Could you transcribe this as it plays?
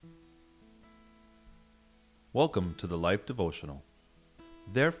Welcome to the Life Devotional.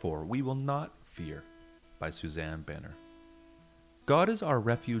 Therefore, we will not fear, by Suzanne. God is our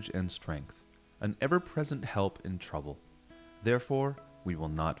refuge and strength, an ever-present help in trouble. Therefore, we will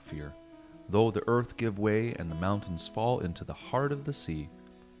not fear. Though the earth give way and the mountains fall into the heart of the sea,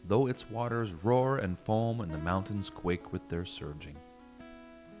 though its waters roar and foam and the mountains quake with their surging.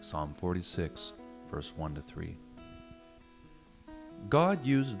 Psalm 46, verse 1-3. God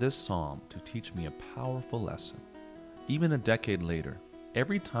used this psalm to teach me a powerful lesson. Even a decade later,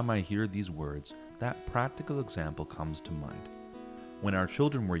 every time I hear these words, that practical example comes to mind. When our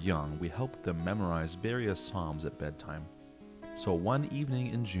children were young, we helped them memorize various psalms at bedtime. So one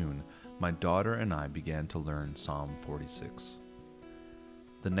evening in June, my daughter and I began to learn Psalm 46.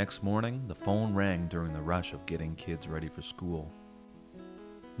 The next morning, the phone rang during the rush of getting kids ready for school.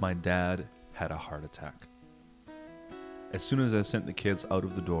 My dad had a heart attack. As soon as I sent the kids out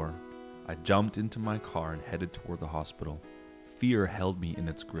of the door, I jumped into my car and headed toward the hospital. Fear held me in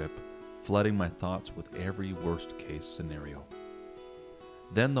its grip, flooding my thoughts with every worst-case scenario.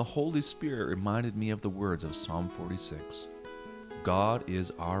 Then the Holy Spirit reminded me of the words of Psalm 46. God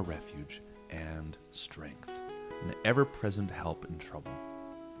is our refuge and strength, an ever-present help in trouble.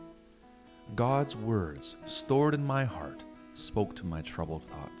 God's words, stored in my heart, spoke to my troubled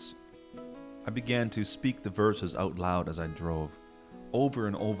thoughts. I began to speak the verses out loud as I drove. Over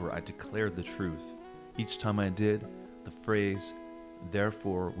and over I declared the truth. Each time I did, the phrase,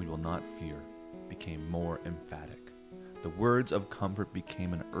 "Therefore we will not fear," became more emphatic. The words of comfort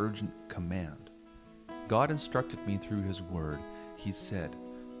became an urgent command. God instructed me through His Word. He said,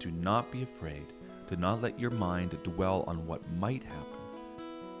 "Do not be afraid. Do not let your mind dwell on what might happen.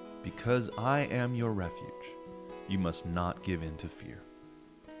 Because I am your refuge, you must not give in to fear."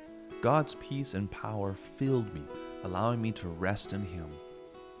 God's peace and power filled me, allowing me to rest in Him.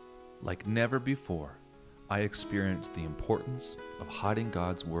 Like never before, I experienced the importance of hiding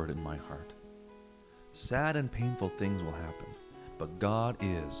God's Word in my heart. Sad and painful things will happen, but God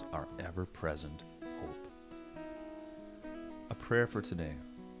is our ever-present hope. A prayer for today.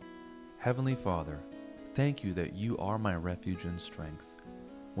 Heavenly Father, thank you that you are my refuge and strength.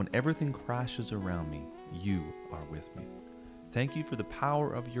 When everything crashes around me, you are with me. Thank you for the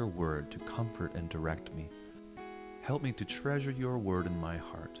power of your word to comfort and direct me. Help me to treasure your word in my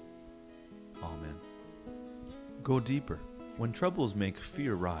heart. Amen. Go deeper. When troubles make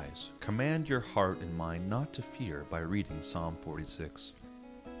fear rise, command your heart and mind not to fear by reading Psalm 46.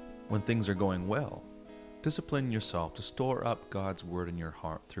 When things are going well, discipline yourself to store up God's word in your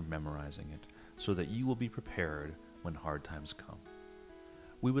heart through memorizing it, so that you will be prepared when hard times come.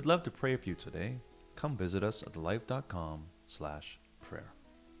 We would love to pray for you today. Come visit us at thelife.com/prayer.